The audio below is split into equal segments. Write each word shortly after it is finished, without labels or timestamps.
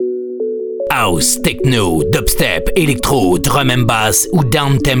House, techno, dubstep, électro, drum and bass ou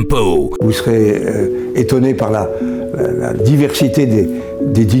down tempo. Vous serez étonné par la diversité des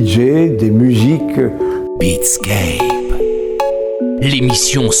DJ, des musiques. Beatscape.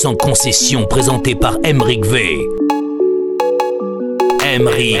 L'émission sans concession présentée par Emric V.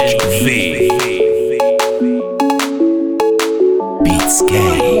 Emric V.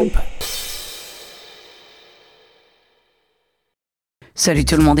 Beatscape. Salut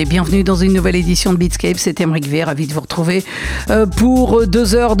tout le monde et bienvenue dans une nouvelle édition de Beatscape, c'est Emric V, ravi de vous retrouver pour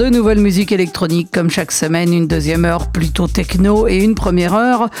 2 heures de nouvelle musique électronique comme chaque semaine, une deuxième heure plutôt techno et une première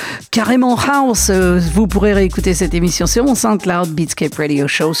heure carrément house. Vous pourrez réécouter cette émission sur mon SoundCloud, Beatscape Radio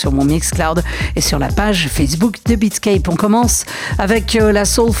Show, sur mon Mixcloud et sur la page Facebook de Beatscape. On commence avec la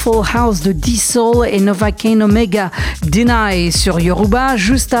Soulful House de Esselle et Novakane Omega, Deny sur Yoruba.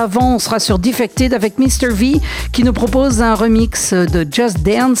 Juste avant, on sera sur Defected avec Mr. V qui nous propose un remix de Just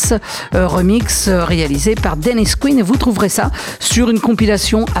Dance, remix réalisé par Dennis Quin, et vous trouverez ça sur une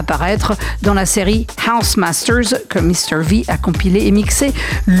compilation à paraître dans la série House Masters que Mr. V a compilé et mixé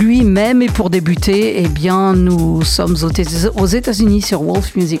lui-même. Et pour débuter, eh bien, nous sommes aux États-Unis sur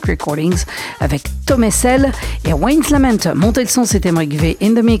Wolf Music Recordings avec Tom Esselle et Wayne's Lament. Montez le son, c'est Emric V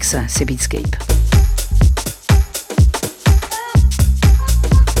in the mix, c'est Beatscape.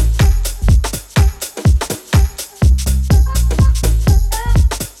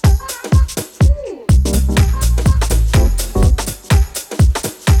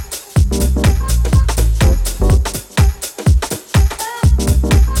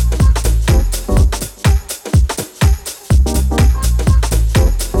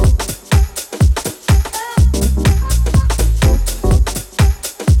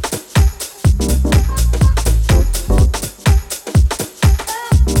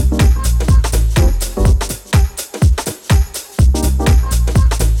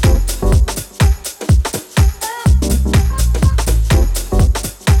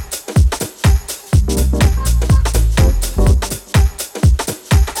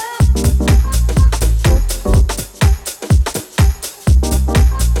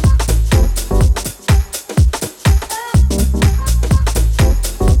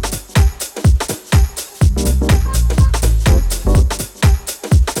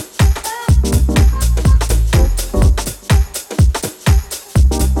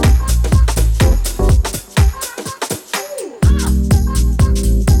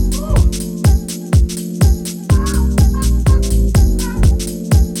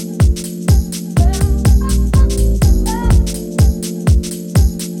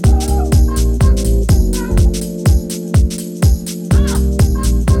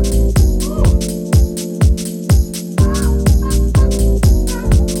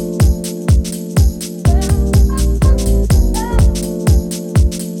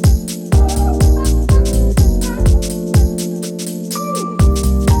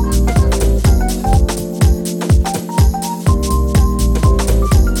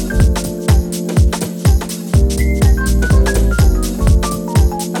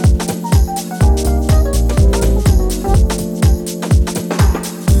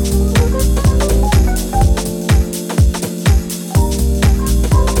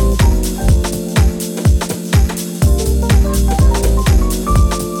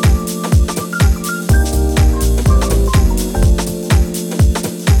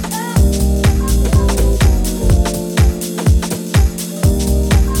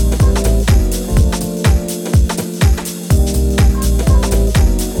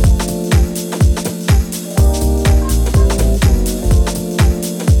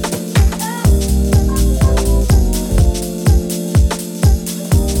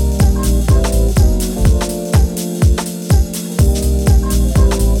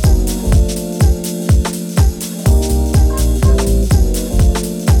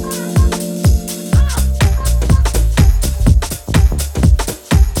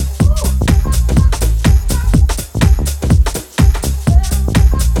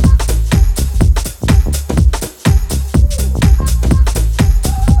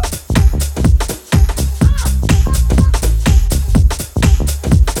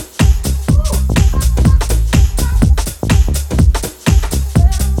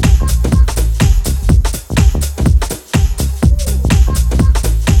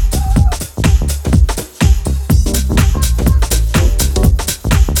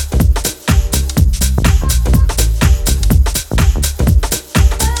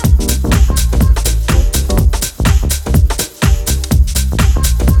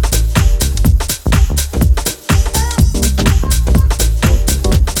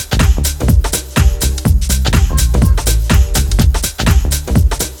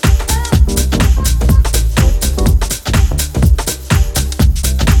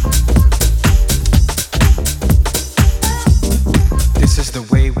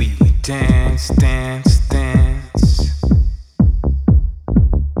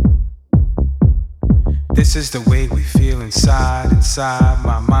 This is the way we feel inside, inside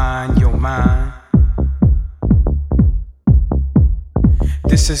my mind, your mind.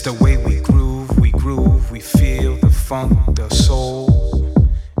 This is the way we groove, we feel the funk, the soul,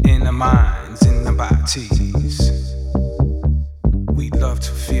 in the minds, in the bodies. We love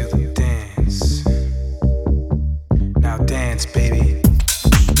to feel the dance. Now dance, baby.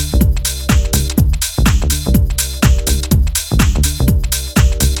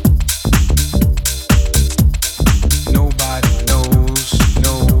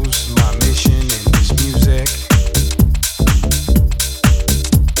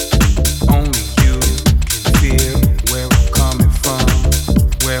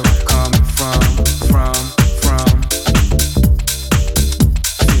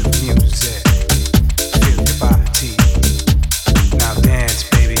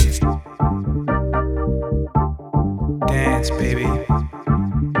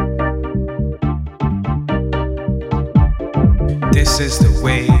 This is the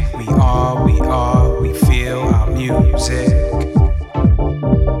way we are, we feel our music.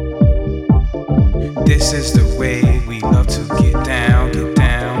 This is the way we love to get down, get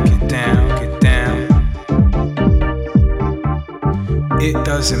down, get down, get down. It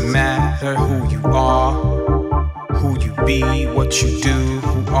doesn't matter who you are, who you be, what you do,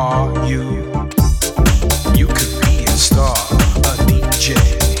 who are you. You could be a star, a DJ.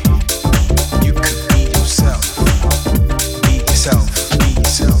 You could be yourself. Be yourself, be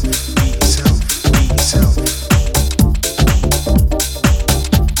yourself, be yourself, be yourself.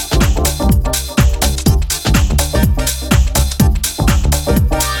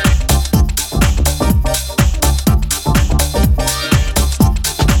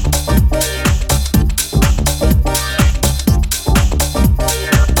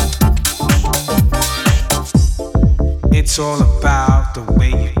 It's all about the way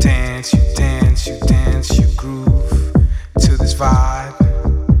you dance, you dance, you dance, you groove to this vibe,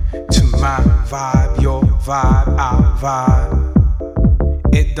 to my vibe, your vibe, our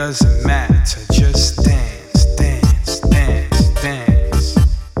vibe. It doesn't matter, just dance, dance, dance, dance.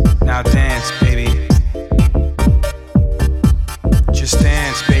 Now dance, baby. Just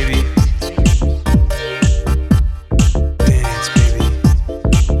dance, baby. Dance, baby.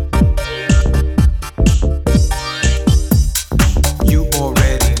 You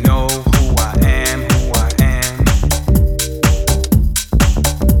already know who I am, who I am.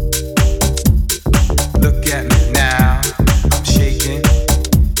 Look at me now, I'm shaking,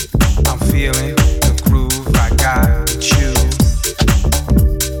 I'm feeling the groove I got with you.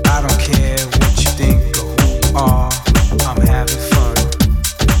 I don't care what you think or who you are, I'm having fun,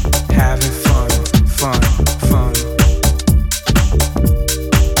 fun, fun.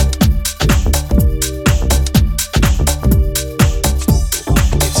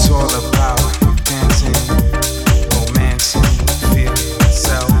 It's all about dancing, romancing, feeling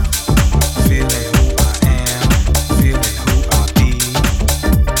myself, feeling who I am, feeling who I be.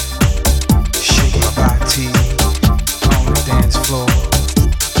 Shake my body on the dance floor.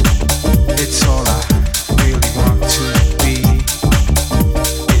 It's all I really want to be.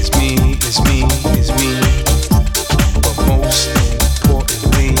 It's me, it's me, it's me. But most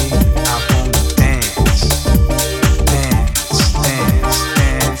importantly, I wanna dance, dance, dance,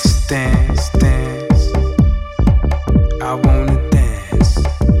 dance, dance, dance. I wanna dance.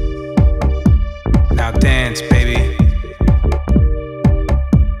 Now dance, baby.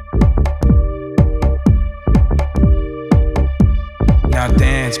 Now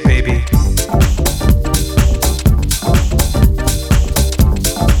dance, baby.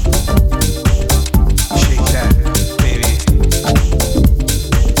 Shake that, baby.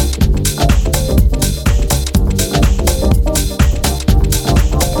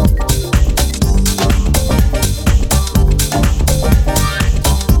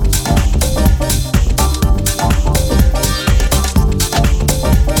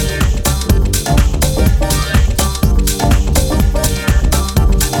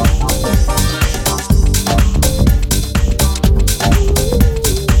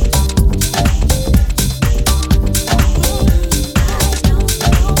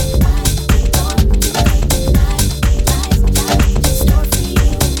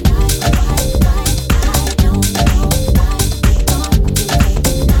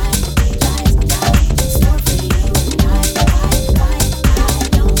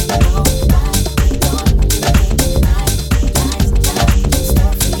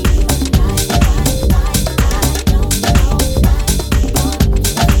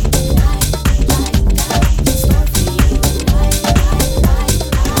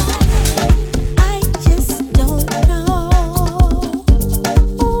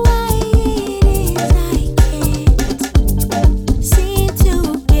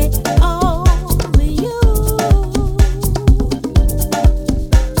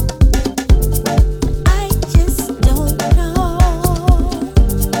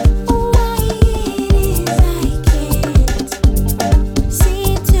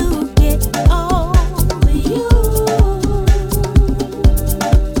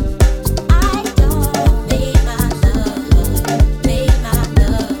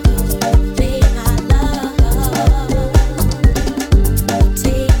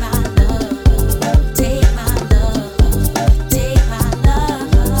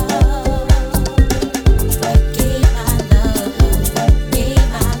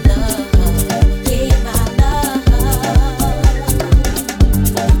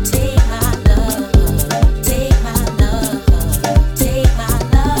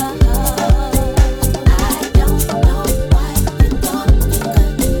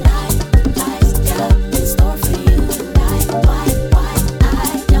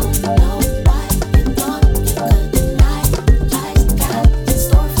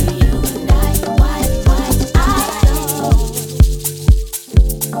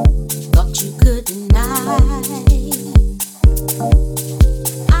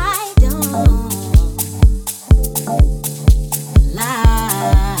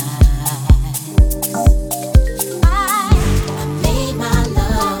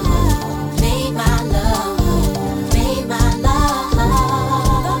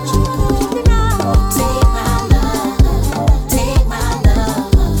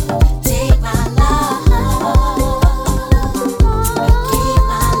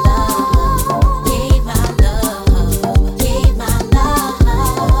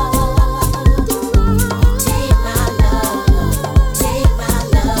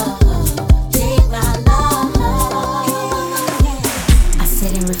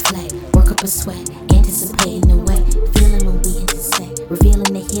 sit and reflect, work up a sweat, anticipating the way, feeling when we intersect,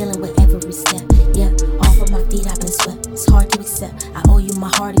 revealing the healing with every step. Yeah, off of my feet I've been swept. It's hard to accept. I owe you, my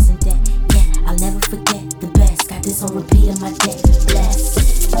heart is in debt. Yeah, I'll never forget the best. Got this on repeat in my deck. Blessed.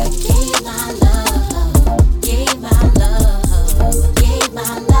 I gave my love, gave my love, gave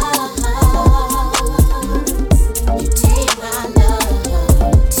my love. You take my love,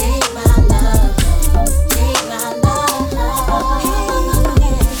 take my love, take my love. I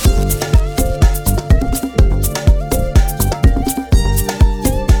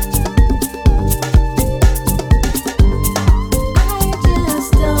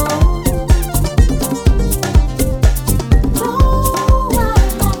just don't know why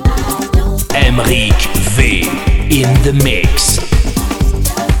I don't. Emric V in the mix.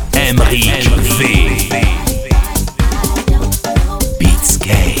 Emric V.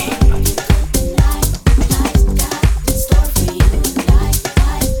 Beatscape.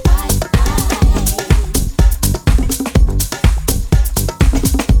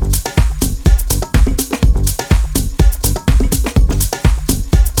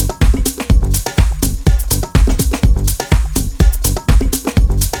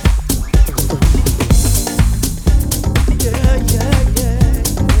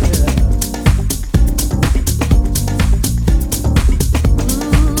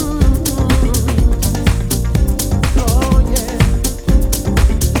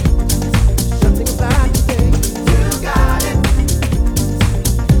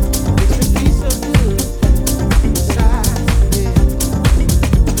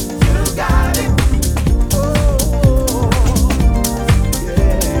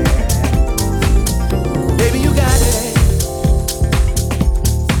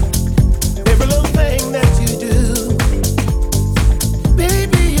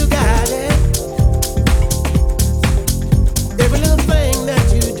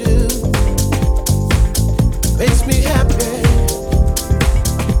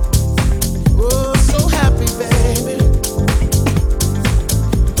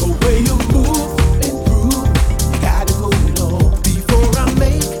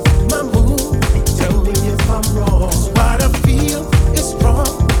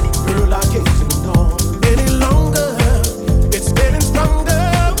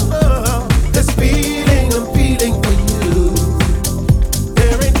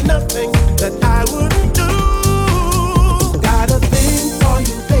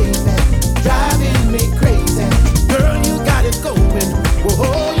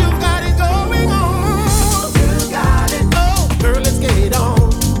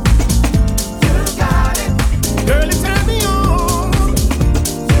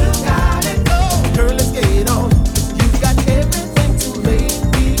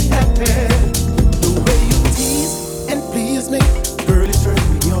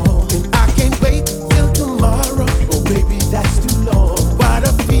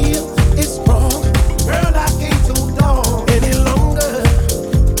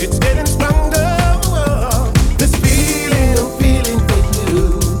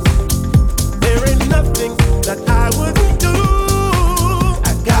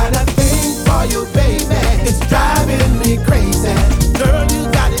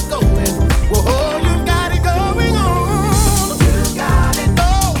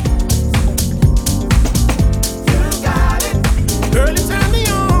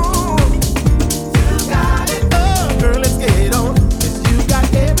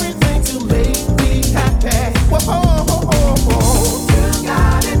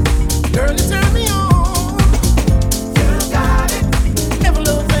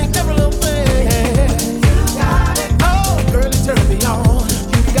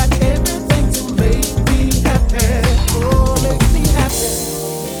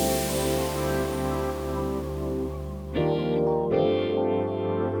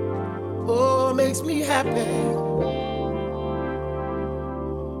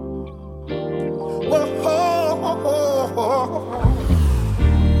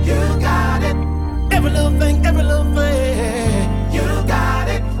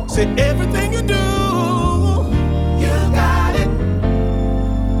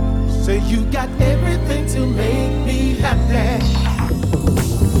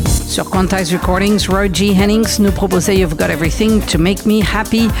 Sur Quantize Recordings, Roy G. Hemmings nous proposait You've Got Everything to Make Me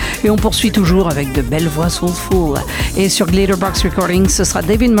Happy. Et on poursuit toujours avec de belles voix soulful. Et sur Glitterbox Recordings, ce sera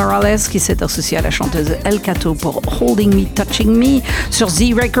David Morales qui s'est associé à la chanteuse Elle Cato pour Holding Me, Touching Me. Sur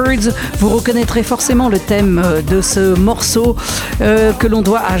Z Records, vous reconnaîtrez forcément le thème de ce morceau que l'on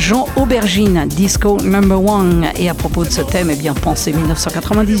doit à Jean Aubergine, Disco Numberwang. Et à propos de ce thème, eh bien, pensez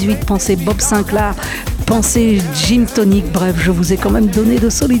 1998, pensez Bob Sinclair, pensée gin tonic. Bref, je vous ai quand même donné de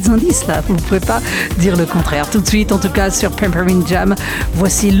solides indices là. Vous ne pouvez pas dire le contraire. Tout de suite, en tout cas, sur Peppermint Jam,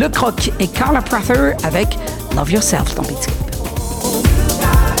 voici le Croque et Carla Prather avec Love Yourself dans Beatscape.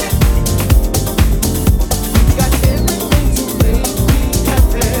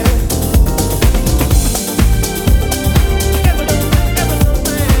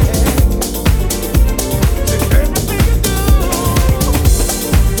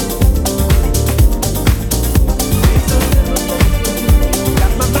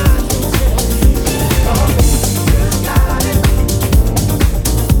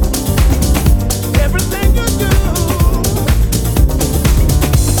 Everything you do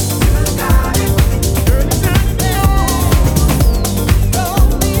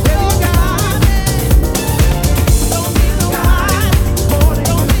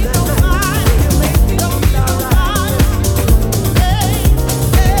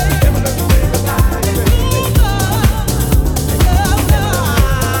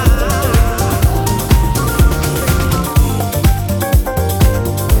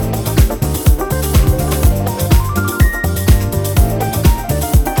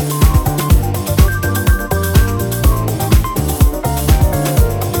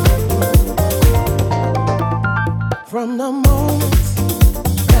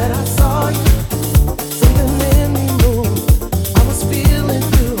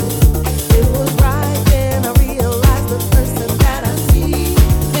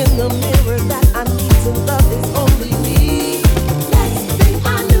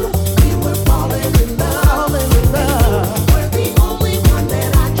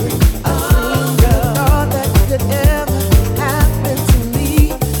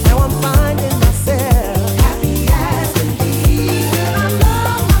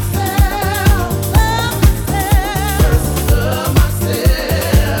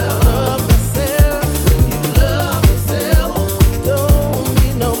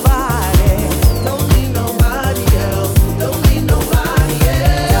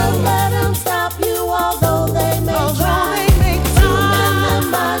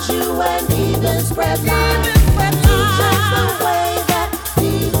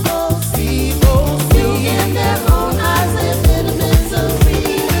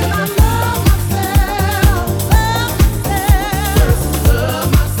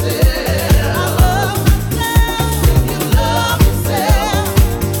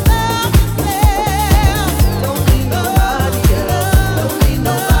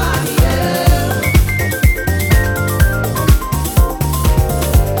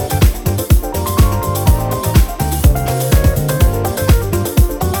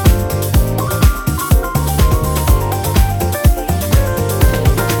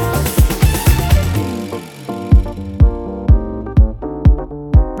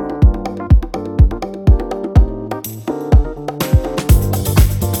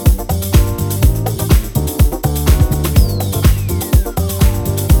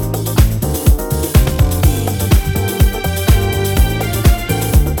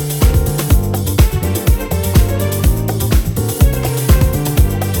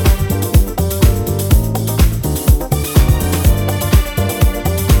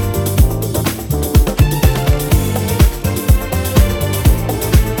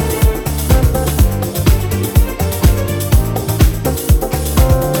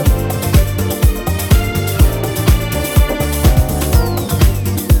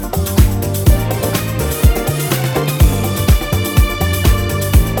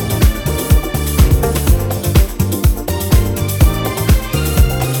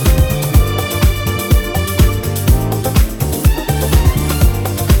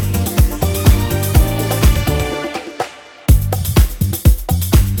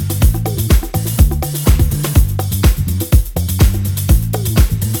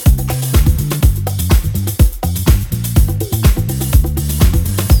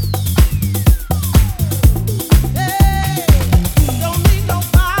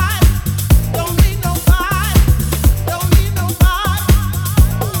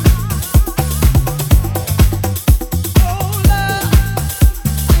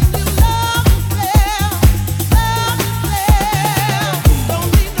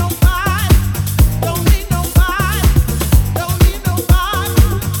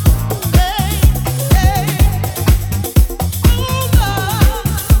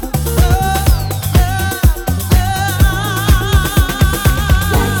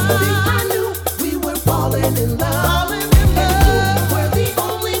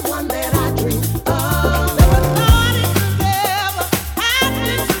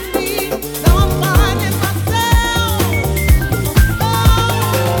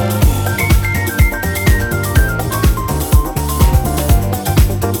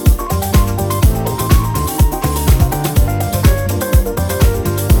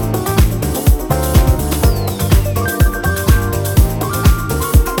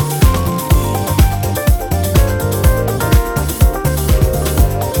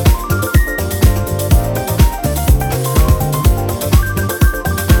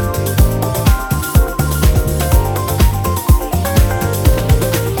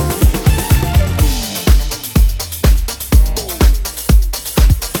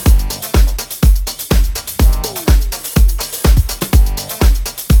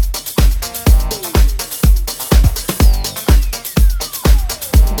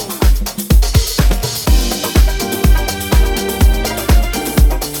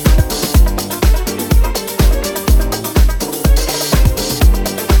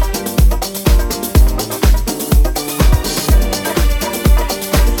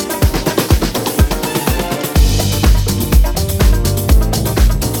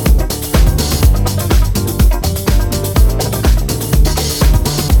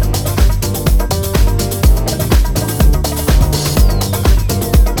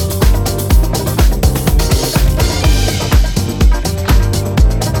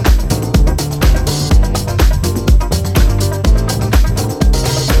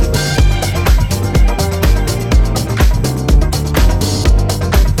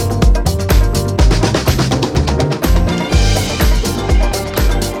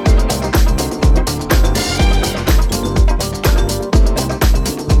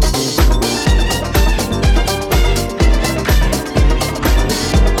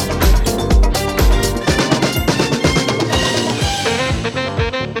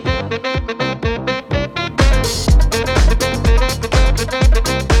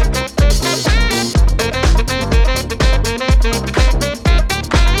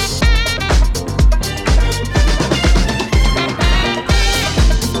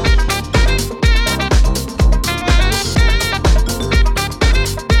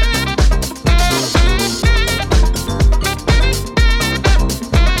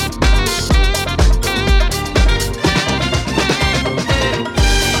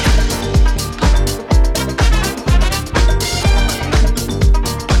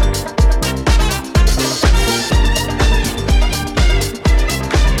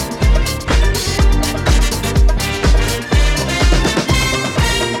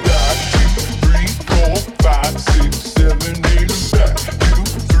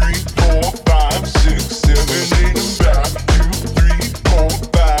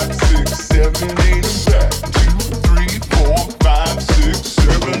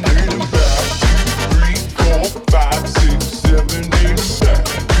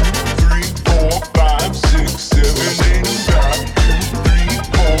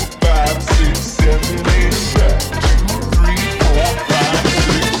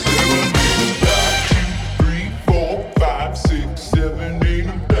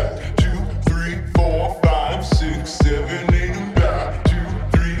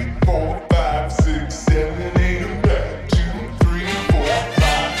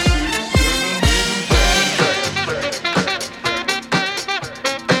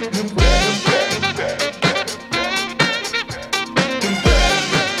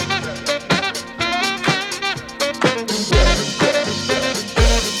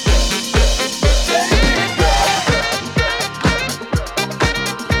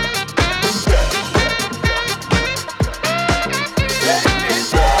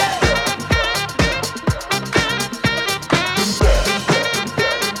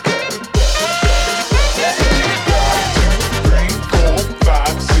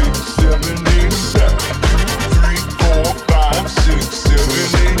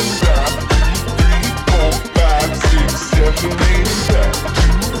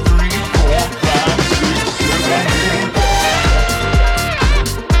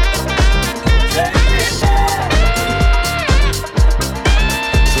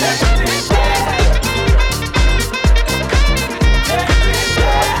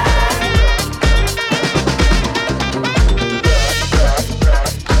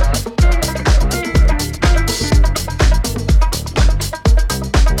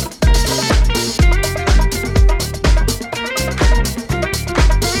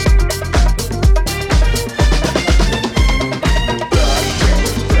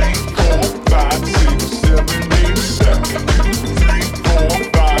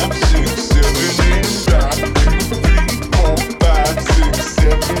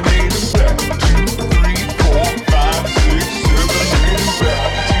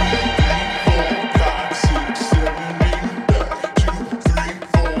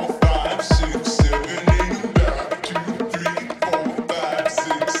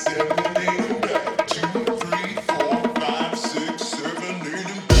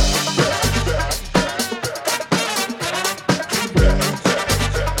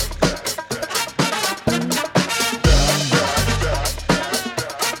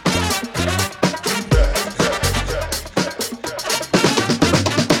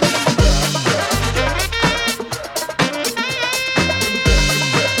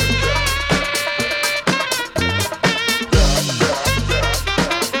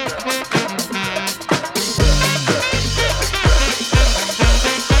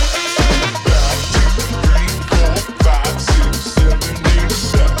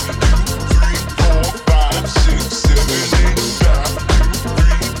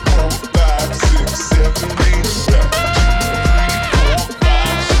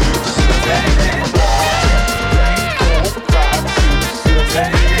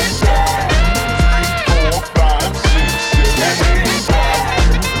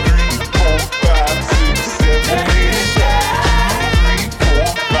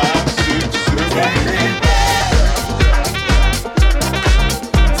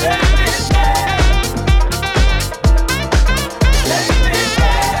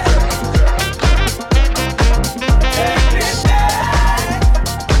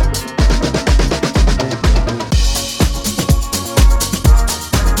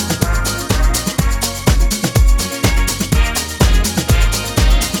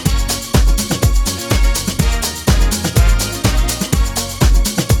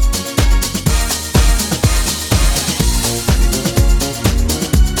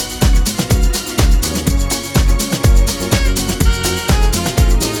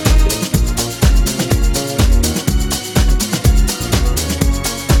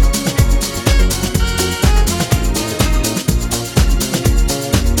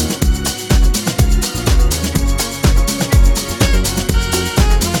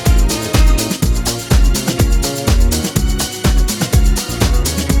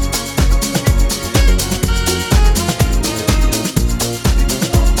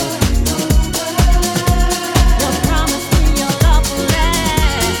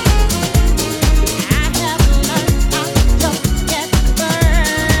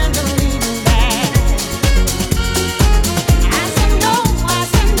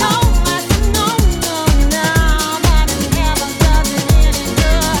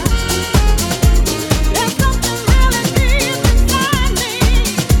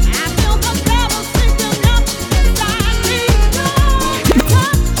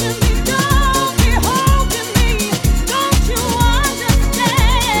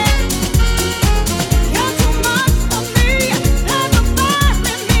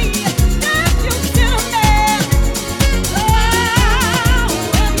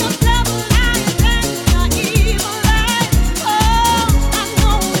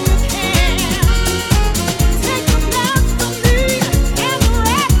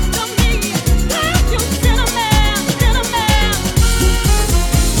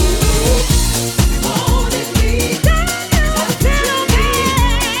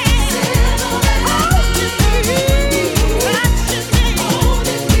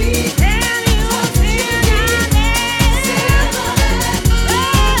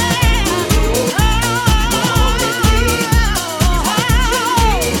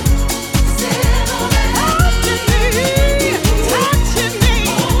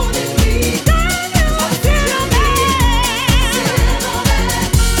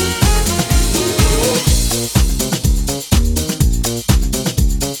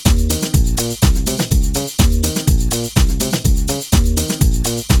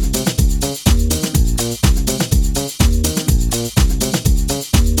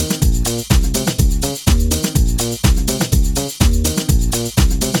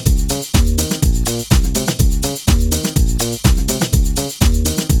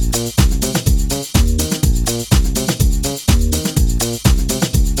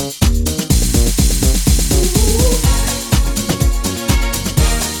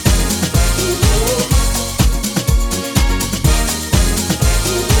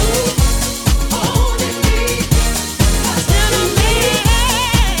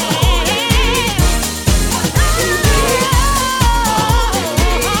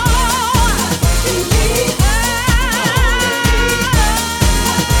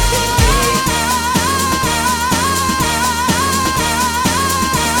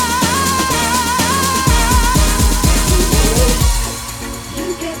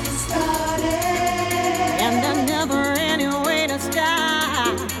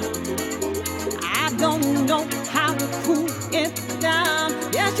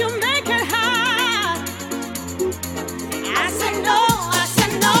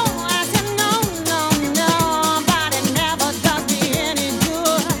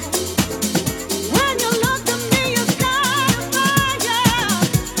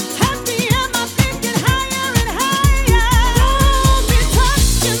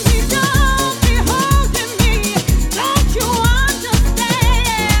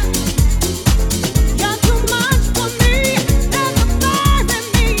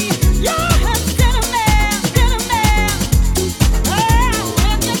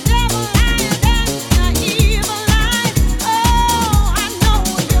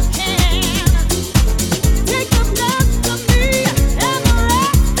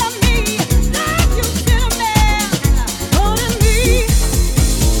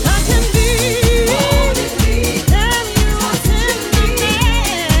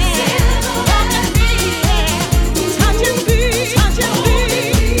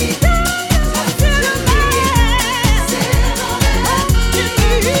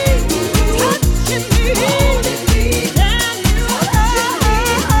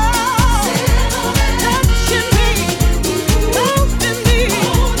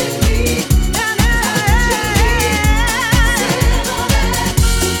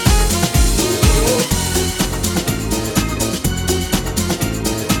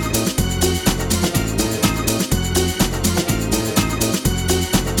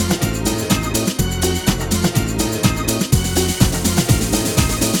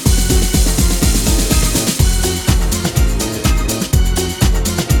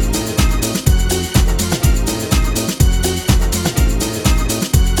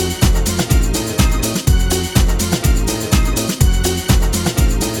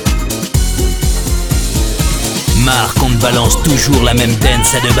marre qu'on te balance toujours la même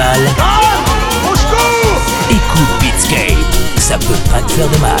dance à 2 balles? Au secours! Écoute Beatscape, ça peut pas te faire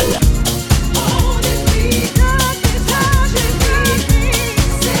de mal.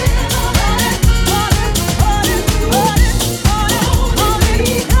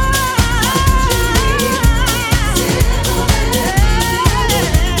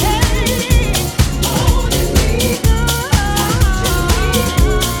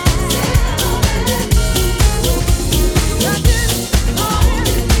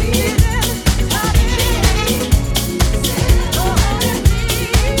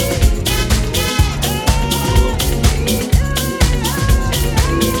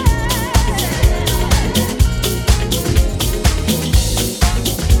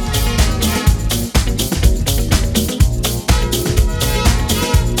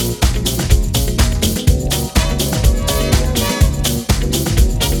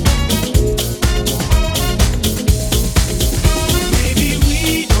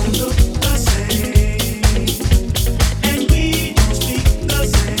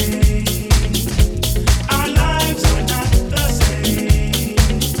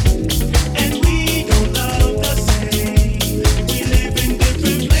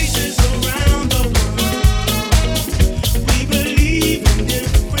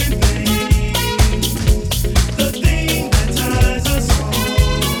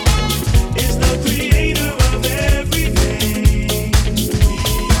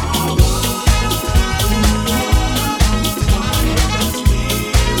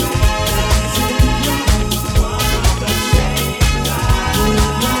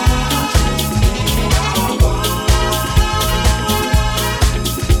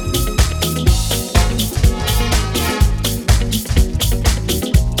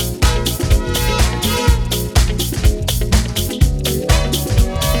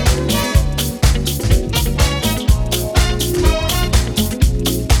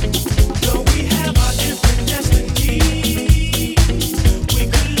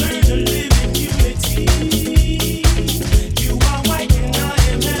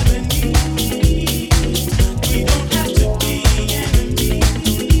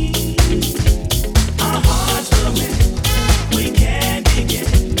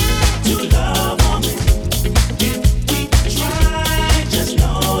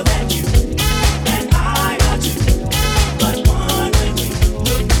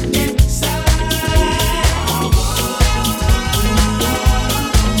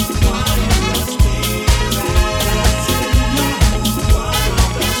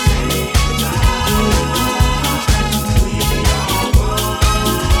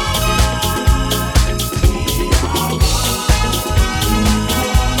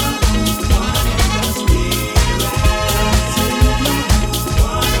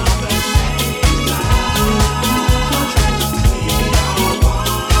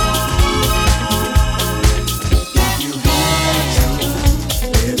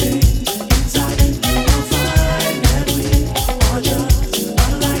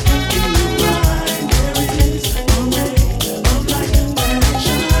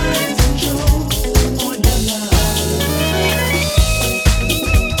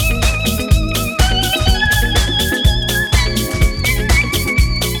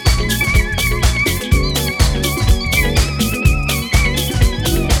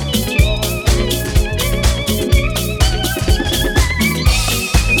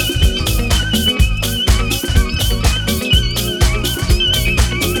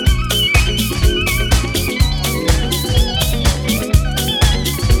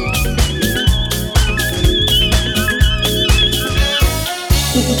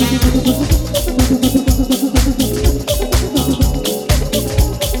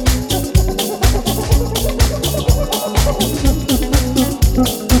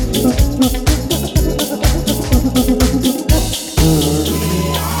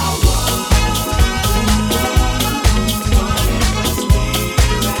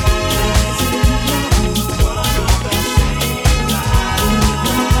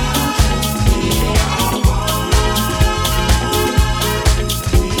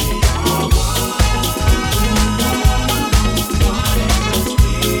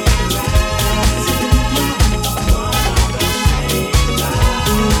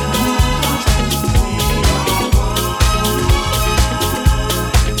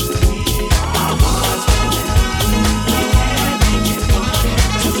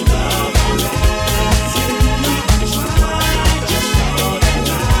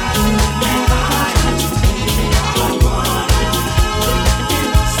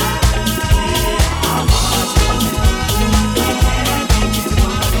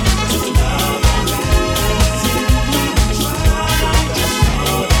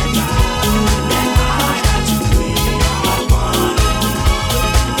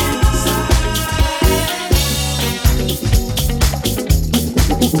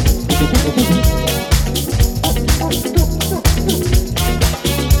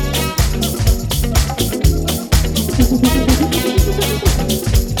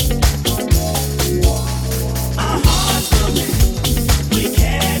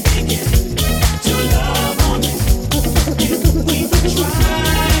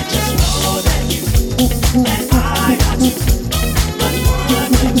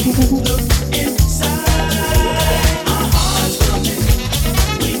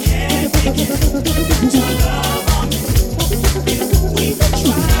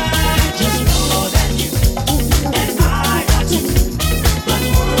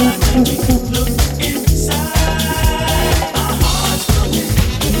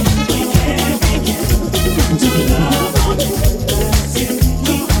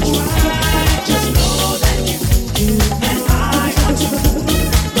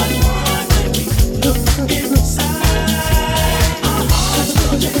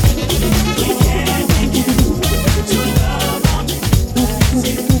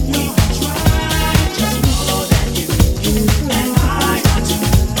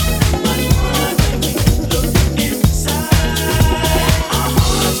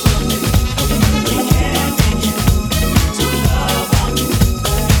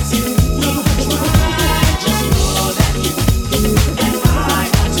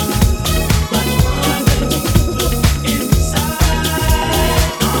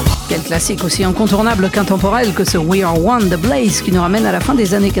 Classique aussi incontournable qu'intemporel que ce We Are One de Blaze qui nous ramène à la fin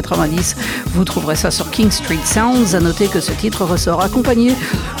des années 90. Vous trouverez ça sur King Street Sounds. À noter que ce titre ressort accompagné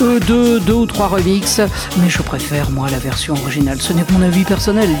de 2 ou 3 remixes, mais je préfère moi la version originale. Ce n'est que mon avis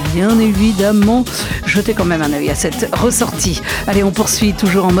personnel, bien évidemment. Jetez quand même un œil à cette ressortie. Allez, on poursuit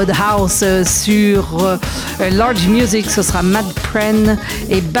toujours en mode house sur Large Music. Ce sera Mad Prehn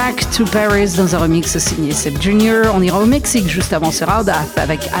et Back to Paris dans un remix signé Sebb Jr. On ira au Mexique juste avant sur Audaz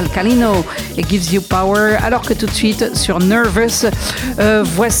avec Alkalino et Gives You Power, alors que tout de suite sur Nervous,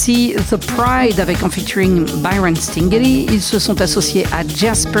 voici The Pride avec en featuring Byron Stingily. Ils se sont associés à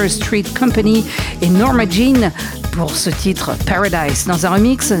Jasper Street Company et Norma pour ce titre Paradise dans un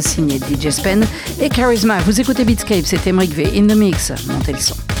remix signé DJ Spen et Karizma. Vous écoutez Beatscape, c'est Emric V in the mix. Montez le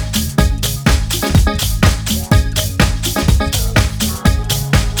son.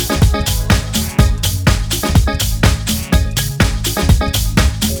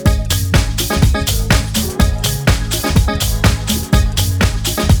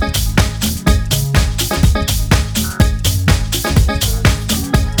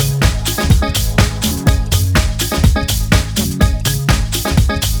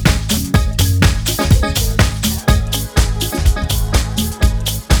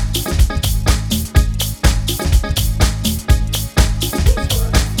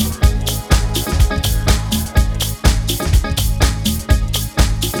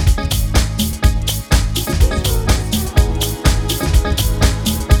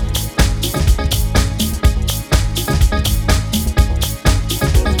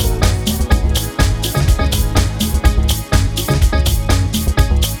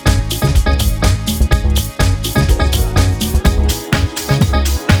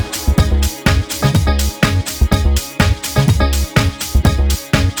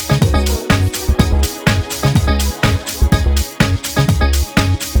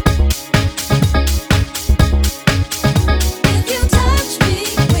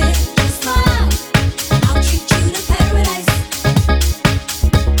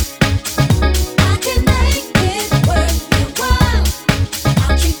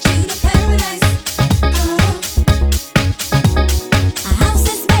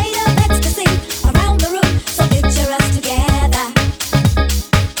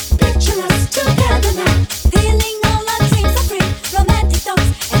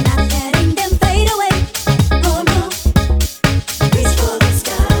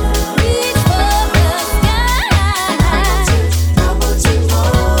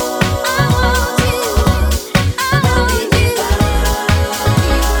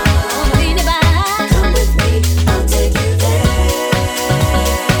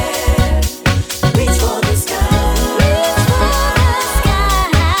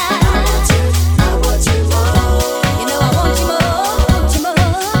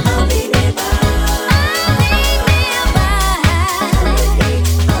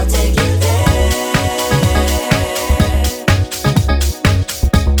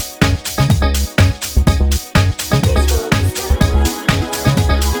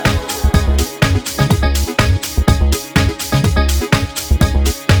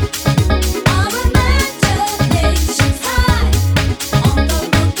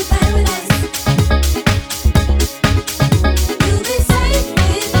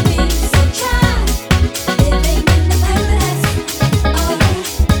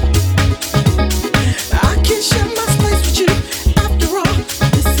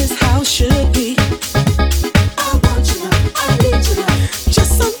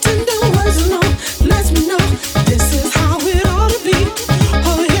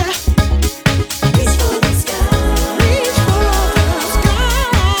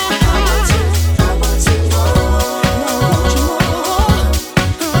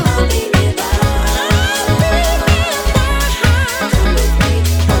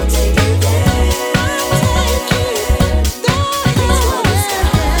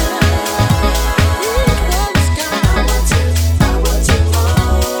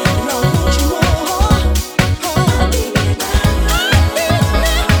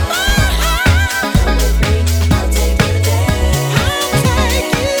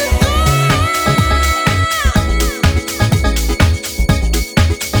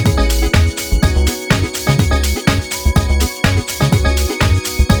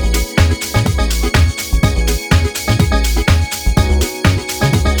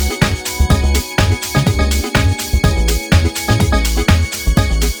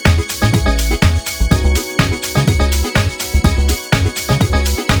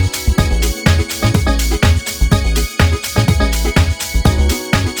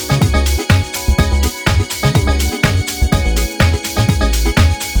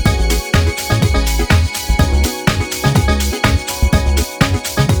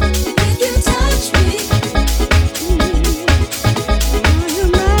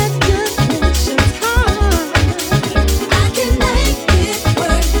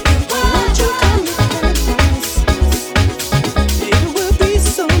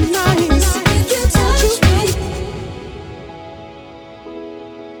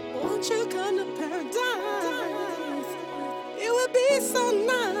 so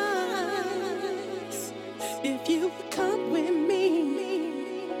nice if you would come with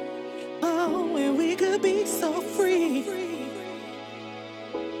me. Oh, and we could be so free.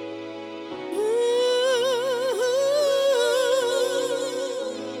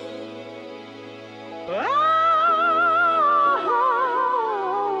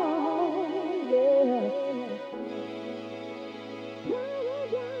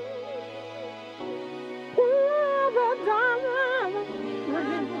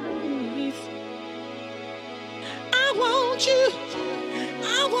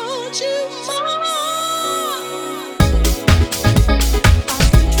 I want you more.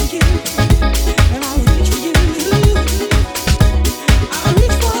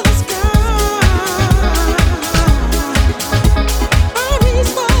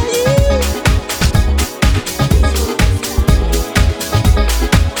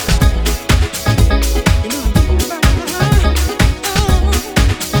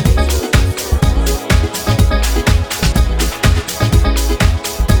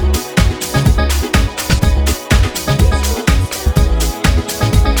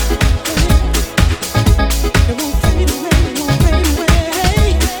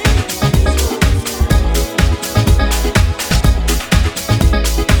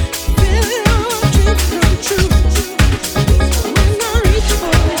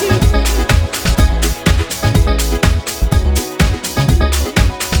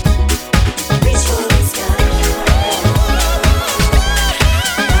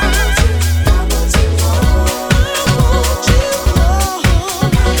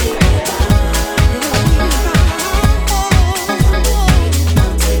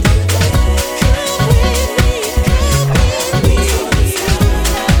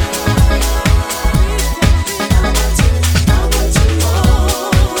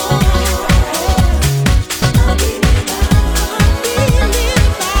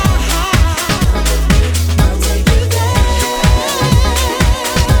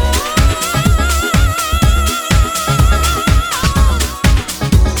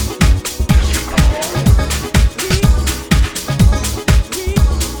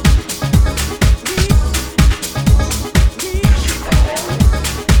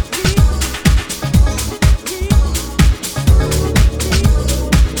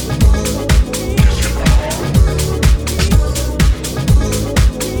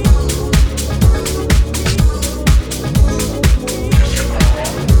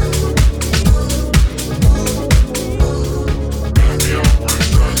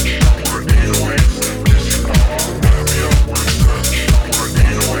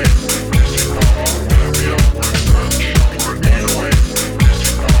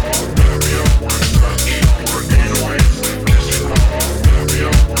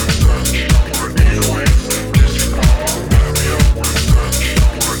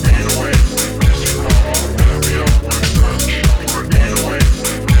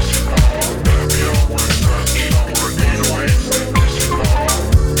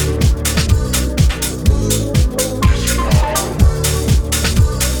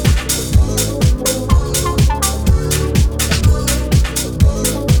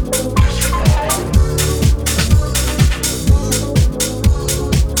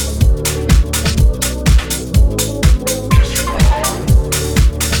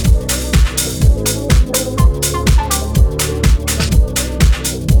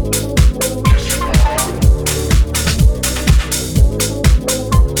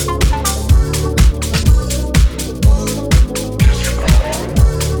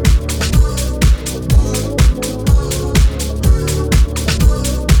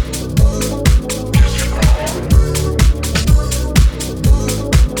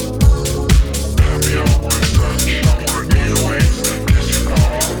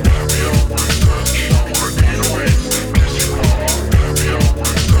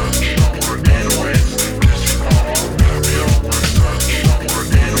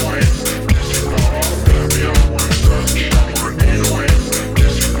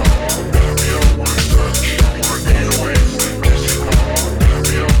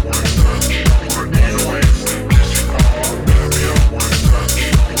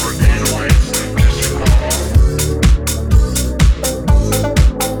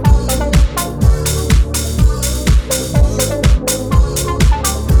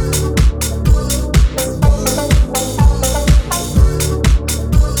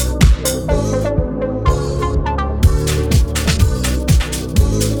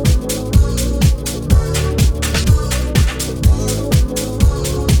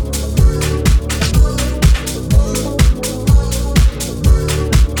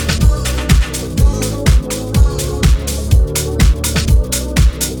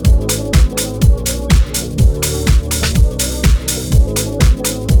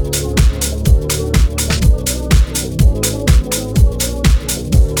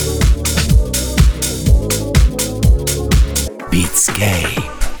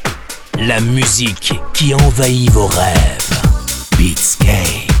 la musique qui envahit vos rêves.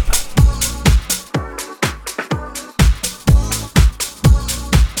 Beatscape.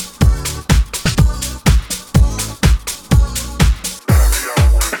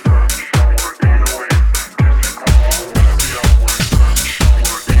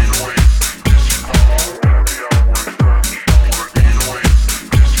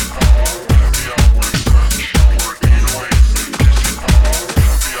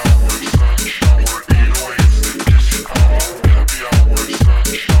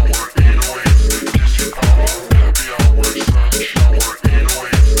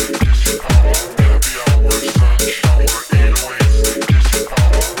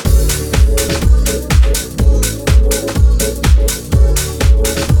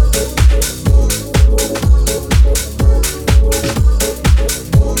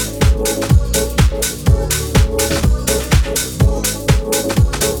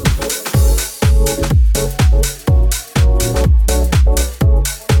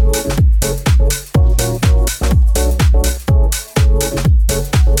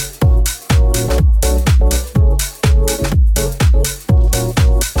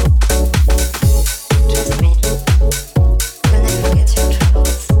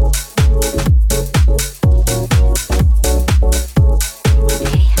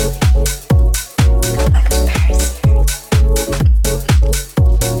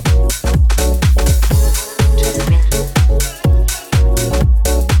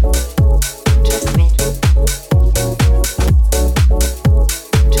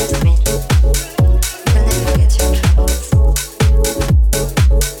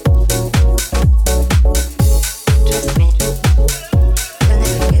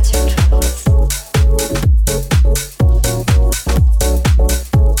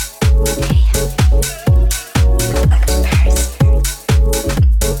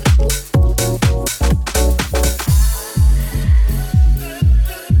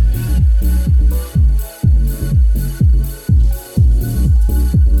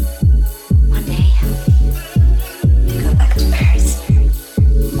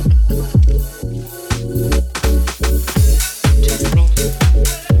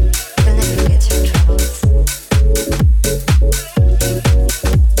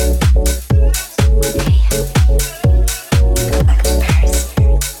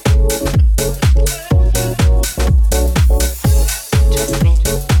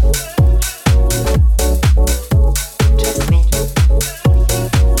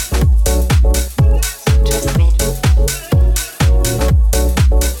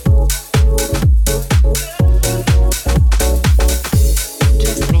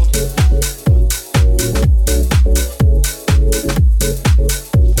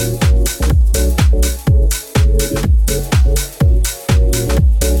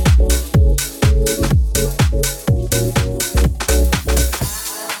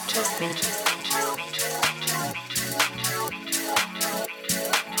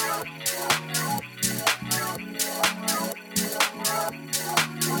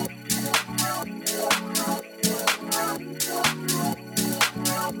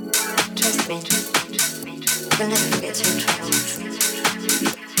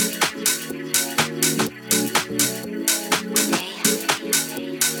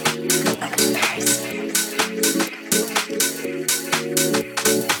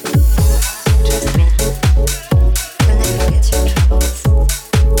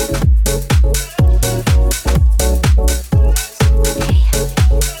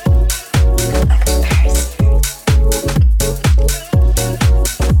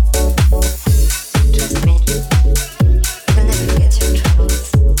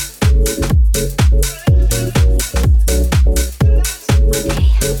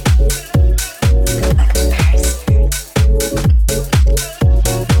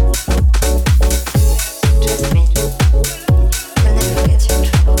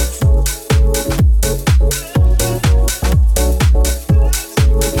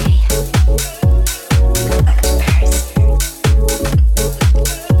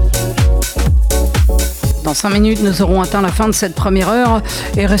 Dans 5 minutes, nous aurons atteint la fin de cette première heure.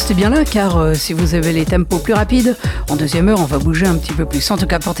 Et restez bien là, car si vous avez les tempos plus rapides, en deuxième heure, on va bouger un petit peu plus. En tout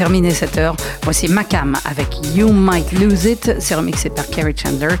cas, pour terminer cette heure, voici Makam avec You Might Lose It. C'est remixé par Kerri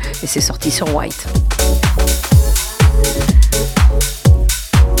et c'est sorti sur White.